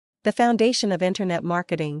The foundation of internet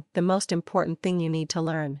marketing, the most important thing you need to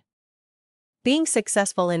learn. Being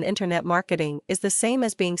successful in internet marketing is the same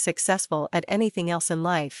as being successful at anything else in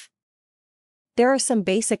life. There are some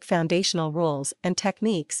basic foundational rules and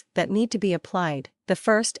techniques that need to be applied, the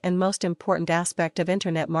first and most important aspect of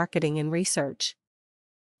internet marketing and research.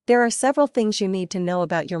 There are several things you need to know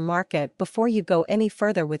about your market before you go any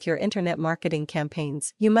further with your internet marketing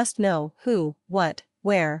campaigns. You must know who, what,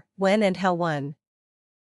 where, when and how. 1.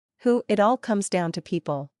 Who. It all comes down to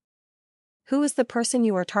people. Who is the person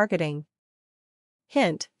you are targeting?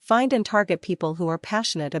 Hint: find and target people who are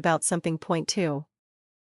passionate about something. Point 2.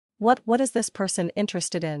 What is this person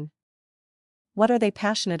interested in? What are they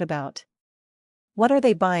passionate about? What are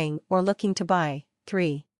they buying or looking to buy?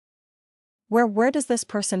 3. Where does this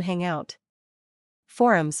person hang out?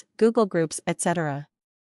 Forums, Google groups, etc.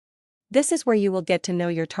 This is where you will get to know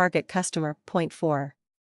your target customer. Point 4.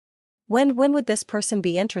 When would this person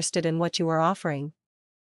be interested in what you are offering?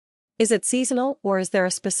 Is it seasonal or is there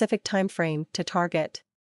a specific time frame to target?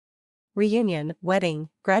 Reunion, wedding,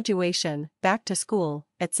 graduation, back to school,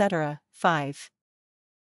 etc. 5.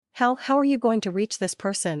 How are you going to reach this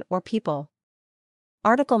person or people?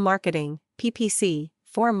 Article marketing, PPC,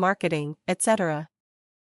 forum marketing, etc.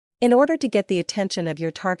 In order to get the attention of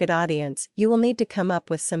your target audience, you will need to come up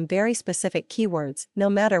with some very specific keywords, no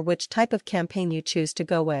matter which type of campaign you choose to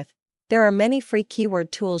go with. There are many free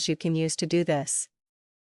keyword tools you can use to do this.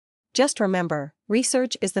 Just remember,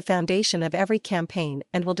 research is the foundation of every campaign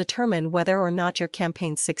and will determine whether or not your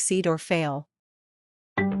campaigns succeed or fail.